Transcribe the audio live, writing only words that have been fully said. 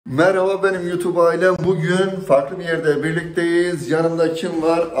Merhaba, benim YouTube ailem. Bugün farklı bir yerde birlikteyiz. Yanımda kim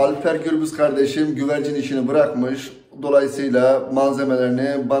var? Alper Gürbüz kardeşim güvercin işini bırakmış. Dolayısıyla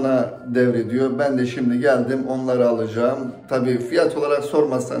malzemelerini bana devrediyor. Ben de şimdi geldim, onları alacağım. Tabii fiyat olarak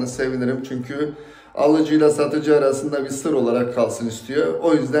sormazsanız sevinirim. Çünkü alıcıyla satıcı arasında bir sır olarak kalsın istiyor.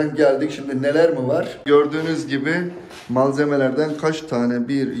 O yüzden geldik. Şimdi neler mi var? Gördüğünüz gibi malzemelerden kaç tane?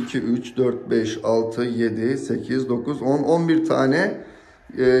 1, 2, 3, 4, 5, 6, 7, 8, 9, 10, 11 tane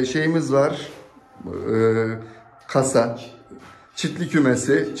şeyimiz var. Kasa, çitli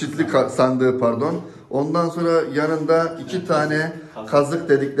kümesi, çitli sandığı pardon. Ondan sonra yanında 2 tane kazık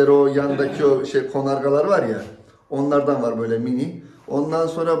dedikleri o yandaki o konargalar var ya. Onlardan var böyle mini. Ondan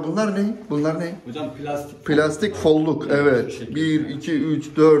sonra bunlar ne? Bunlar ne? Hocam plastik. Plastik folluk. Evet. 1, 2,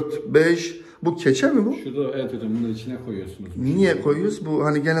 3, 4, 5. Bu keçe mi bu? Şurada evet hocam, bunun içine koyuyorsunuz. Niye koyuyoruz? Bu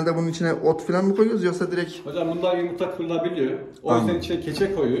hani genelde bunun içine ot falan mı koyuyoruz yoksa direkt? Hocam bunlar yumurta kırılabiliyor. O yüzden içine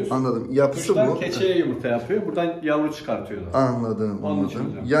keçe koyuyoruz. Anladım. Yapısı kuşlar bu. Keçeye yumurta yapıyor. Buradan yavru çıkartıyorlar. Anladım.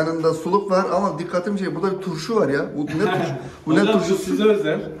 Yanında suluk var ama dikkatim burada bir turşu var ya. Bu ne turşu? Bu hocam, ne turşu? Bu size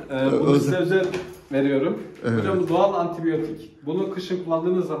özel. Bunu size özel veriyorum. Evet. Hocam doğal antibiyotik. Bunu kışın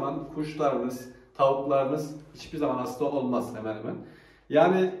kullandığınız zaman kuşlarınız, tavuklarınız hiçbir zaman hasta olmaz hemen hemen.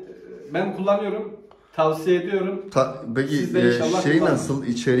 Yani ben kullanıyorum. Tavsiye ediyorum. Peki nasıl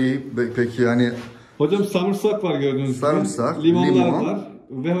içeriği peki hani? Hocam sarımsak var gördüğünüz gibi. Sarımsak, limonlar limon var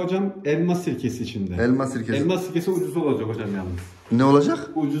ve hocam elma sirkesi içinde. Elma sirkesi. Elma sirkesi ucuz olacak hocam yalnız. Ne olacak?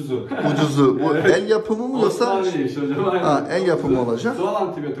 Ucuzu. Ucuzu. Bu Evet. el yapımı mı yoksa? Osmanlı iş hocam. Ha, el yapımı olacak. Doğal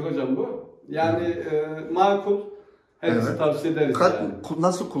antibiyotik hocam bu. Yani makul. Herkese Evet. tavsiye ederiz yani.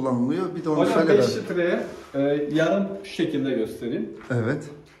 Nasıl kullanılıyor? Bir de onu hocam söyle. 5 litreye yarım şu şekilde göstereyim. Evet.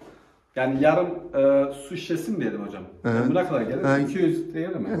 Yani yarım su şişesi mi diyelim hocam? Evet. Yani buna kadar gelir. Yani, 200 litreye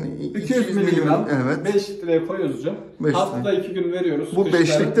mi? Yani 200 miligram. Evet. 5 litreye koyuyoruz hocam. Haftada 2 gün veriyoruz. Bu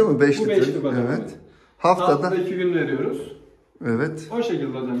 5'lik değil mi? 5 litre. Bu 5'lik hocam. Evet. Haftada 2 gün veriyoruz. Evet. O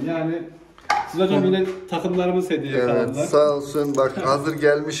şekilde hocam. Yani siz hocam yine takımlarımız hediye kalanlar. Evet, sağ olsun. Bak hazır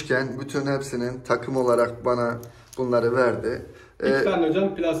gelmişken bütün hepsinin takım olarak bana bunları verdi. 2 tane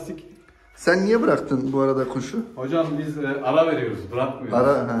hocam plastik. Sen niye bıraktın bu arada kuşu? Hocam biz ara veriyoruz,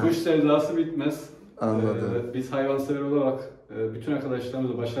 bırakmıyoruz. Kuş sevdası bitmez. Anladım. Biz hayvansever olarak bütün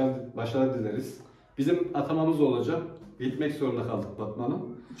arkadaşlarımıza başarı dileriz. Bizim atamamız olacak. Gitmek zorunda kaldık Batman'a.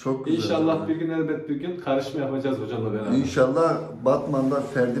 Çok güzel. İnşallah bir gün elbet bir gün karışma yapacağız hocamla beraber. İnşallah Batman'da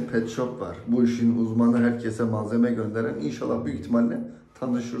Ferdi Pet Shop var. Bu işin uzmanı, herkese malzeme gönderen. İnşallah büyük ihtimalle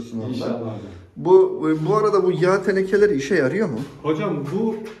tanışırsın onunla. İnşallah hocam. Bu arada bu yağ tenekeleri işe yarıyor mu? Hocam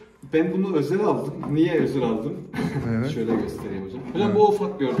ben bunu özel aldım. Niye özel aldım? Evet. Şöyle göstereyim hocam. Hocam bu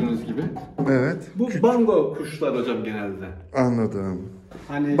ufak gördüğünüz gibi. Evet. Bu bango kuşlar hocam genelde. Anladım.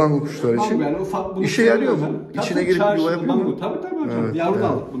 Hani bango kuşlar için. Yani ufak, işe yarıyor mu? İçine girip yuva yapıyor mu? Tabii hocam. Evet, Yavru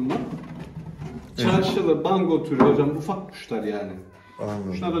aldık bundan. Çarşılı, bango türü hocam, ufak kuşlar yani.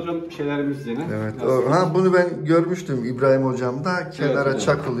 Anladım. Kuşlar hocam şeylerimiz yine. Evet. Bunu ben görmüştüm İbrahim hocamda. Kenara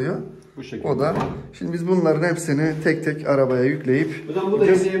çakılıyor. Bu şekilde. O da. Şimdi biz bunların hepsini tek tek arabaya yükleyip. Hocam bu da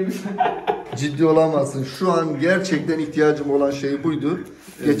hediyemiz. Ciddi olamazsın. Şu an gerçekten ihtiyacım olan şey buydu.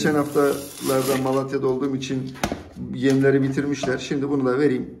 Evet. Geçen haftalarda Malatya'da olduğum için yemleri bitirmişler. Şimdi bunu da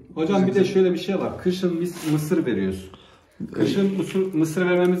vereyim. Hocam bir de şöyle bir şey var. Kışın biz mısır veriyoruz. Kışın mısır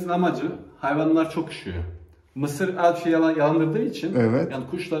vermemizin amacı hayvanlar çok üşüyor. Mısır her şey yalandırdığı için yani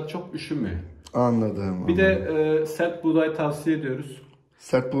kuşlar çok üşümüyor. Anladım. Bir de sert buğday tavsiye ediyoruz.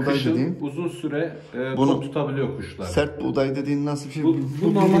 Sert buğday kışın dediğin? uzun süre tok tutabiliyor kuşlar. Sert buğday dediğin nasıl bir şey?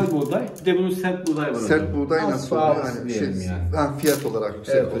 Bu normal buğday. Bir de bunun sert buğday var. Sert buğday nasıl oluyor? Yani fiyat olarak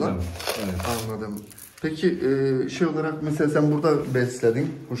yüksek olan. Hocam. Evet. Anladım. Peki olarak mesela sen burada besledin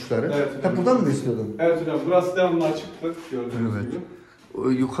kuşları. Evet, hocam. Buradan mı besliyordun? Evet hocam. Burası devamlı açıktı gördüğünüz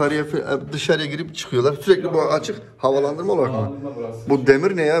gibi. Yukarıya dışarıya girip çıkıyorlar. Sürekli bu açık havalandırma olarak mı? Bu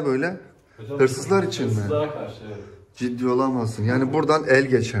demir ne ya böyle? Hocam, hırsızlar için mi? Hırsızlara karşı evet. Ciddi olamazsın. Yani buradan el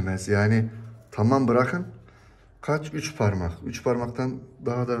geçemez. Yani tamam bırakın. Kaç? 3 parmak. 3 parmaktan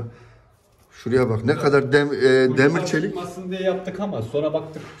daha da şuraya bak. Ne kadar demir çelik. Çıkmasın diye yaptık ama sonra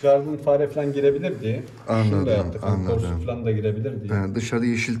baktık jargon fare falan girebilir diye. Şunu da yaptık. Korsu falan da girebilir diye. Yani dışarıda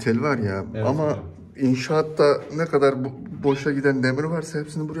yeşil tel var ya. Evet, ama hocam. İnşaatta ne kadar boşa giden demir varsa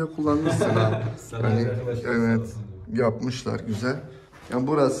hepsini buraya kullanmışsın ha. Yani, evet. Yapmışlar güzel. Yani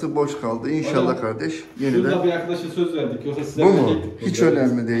burası boş kaldı. İnşallah hocam, kardeş yeniden. Şurada bir arkadaşa söz verdik. Yoksa size bu mu? Hiç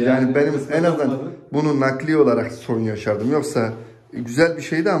önemli değil. Yani benim en azından bunu nakli olarak sorun yaşardım. Yoksa güzel bir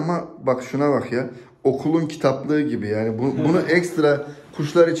şeydi ama bak şuna bak ya. Okulun kitaplığı gibi yani. Bunu ekstra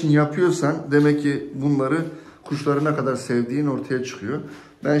kuşlar için yapıyorsan demek ki bunları kuşları ne kadar sevdiğin ortaya çıkıyor.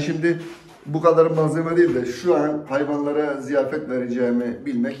 Ben şimdi bu kadar malzeme değil de şu an hayvanlara ziyafet vereceğimi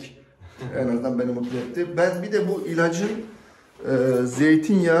bilmek en azından beni mutlu etti. Ben bir de bu ilacın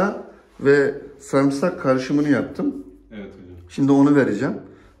zeytinyağı ve sarımsak karışımını yaptım. Evet hocam. Şimdi onu vereceğim.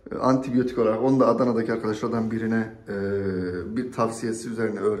 Antibiyotik olarak. Onu da Adana'daki arkadaşlardan birine bir tavsiyesi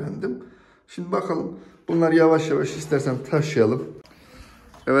üzerine öğrendim. Şimdi bakalım. Bunları yavaş yavaş istersen taşıyalım.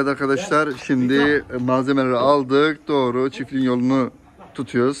 Evet arkadaşlar, şimdi malzemeleri aldık. Doğru çiftliğin yolunu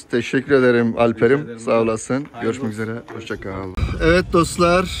tutuyoruz. Teşekkür ederim Alperim. Sağ olasın. Görüşmek üzere. Hoşça kal. Evet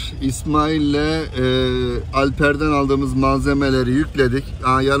dostlar, İsmail'le Alper'den aldığımız malzemeleri yükledik.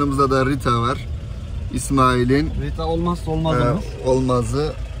 Yanımızda da Rita var. İsmail'in Rita olmazsa olmazımız.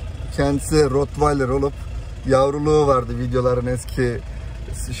 Olmazı. Kendisi Rottweiler olup yavruluğu vardı videoların eski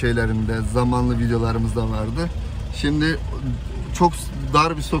şeylerinde, zamanlı videolarımızda vardı. Şimdi çok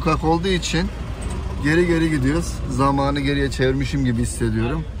dar bir sokak olduğu için geri gidiyoruz. Zamanı geriye çevirmişim gibi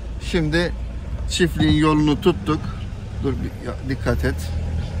hissediyorum. Şimdi çiftliğin yolunu tuttuk. Dur dikkat et.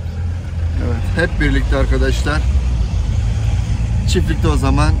 Evet, hep birlikte arkadaşlar. Çiftlikte o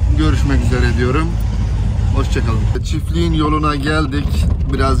zaman görüşmek üzere diyorum. Hoşçakalın. Çiftliğin yoluna geldik.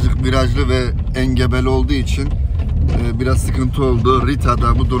 Birazcık virajlı ve engebeli olduğu için biraz sıkıntı oldu. Rita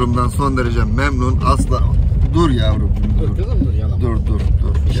da bu durumdan son derece memnun. Asla dur yavrum. Dur kızım dur yalan. Dur.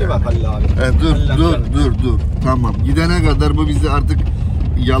 Bir şey var Halil abi. Dur. Tamam. Gidene kadar bu bizi artık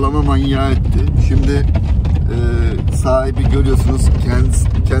yalama manyağı etti. Şimdi sahibi görüyorsunuz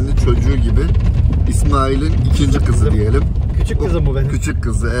kendi çocuğu gibi. İsmail'in ikinci kızı diyelim. Küçük kızım bu benim. Küçük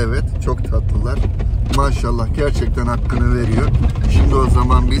kızı, evet. Çok tatlılar. Maşallah gerçekten hakkını veriyor. Şimdi o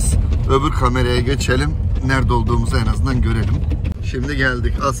zaman biz öbür kameraya geçelim. Nerede olduğumuzu en azından görelim. Şimdi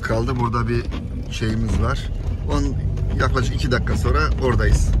geldik. Az kaldı. Burada bir şeyimiz var. Yaklaşık 2 dakika sonra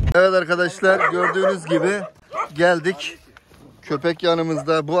oradayız. Evet arkadaşlar, gördüğünüz gibi geldik. Köpek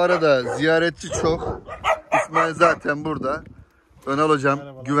yanımızda. Bu arada ziyaretçi çok. İsmail zaten burada. Önal hocam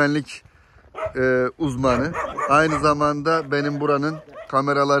güvenlik uzmanı. Aynı zamanda benim buranın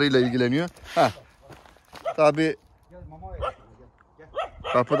kameralarıyla ilgileniyor. Tabii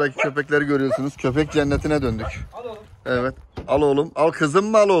kapıdaki köpekleri görüyorsunuz. Köpek cennetine döndük. Evet. Al oğlum. Al kızım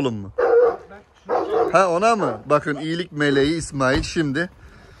mı, al oğlum mu? Ona mı? Bakın iyilik meleği İsmail şimdi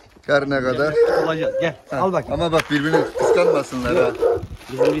her ne kadar. Gel. Al bakayım. Ama bak birbirini kıskanmasınlar ha.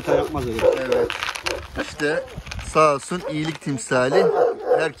 Bizim Rita yapmaz öyle. Evet. İşte sağ olsun iyilik timsali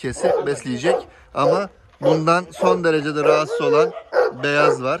herkesi besleyecek. Ama bundan son derecede rahatsız olan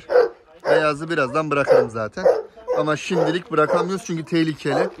beyaz var. Beyazı birazdan bırakırım zaten. Ama şimdilik bırakamıyoruz çünkü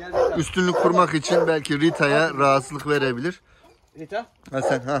tehlikeli. Üstünlük kurmak için belki Rita'ya rahatsızlık verebilir. Rita.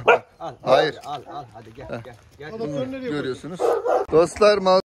 Sen Al. Hayır. Al hadi gel. Görüyorsunuz. Dostlar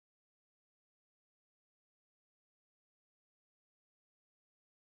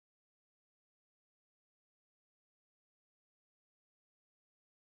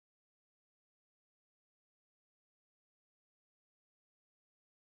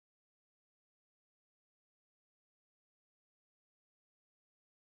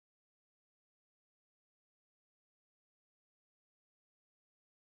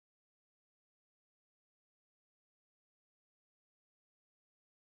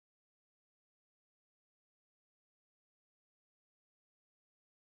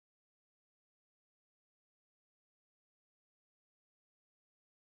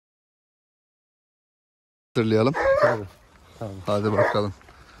hatırlayalım. Tamam. Hadi bakalım.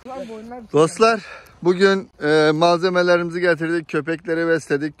 Dostlar bugün malzemelerimizi getirdik. Köpekleri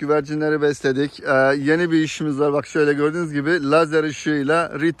besledik. Güvercinleri besledik. Yeni bir işimiz var. Bak şöyle gördüğünüz gibi lazer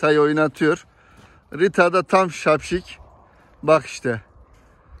ışığıyla Rita'yı oynatıyor. Rita da tam şapşik. Bak işte.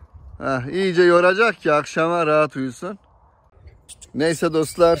 İyice yoracak ki akşama rahat uyusun. Neyse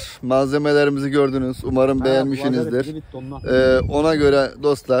dostlar, malzemelerimizi gördünüz. Umarım beğenmişsinizdir. Ona göre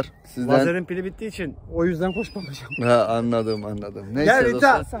dostlar sizden... Lazerin pili bittiği için o yüzden koşmamayacağım. Anladım. Neyse Gel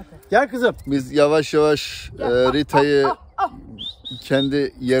Rita. Dostlar, Gel kızım. biz yavaş yavaş Rita'yı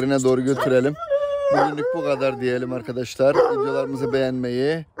kendi yerine doğru götürelim. Bugünlük bu kadar diyelim arkadaşlar. Videolarımızı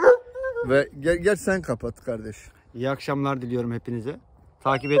beğenmeyi ve gel sen kapat kardeş. İyi akşamlar diliyorum hepinize.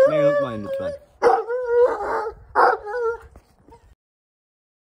 Takip etmeyi unutmayın lütfen.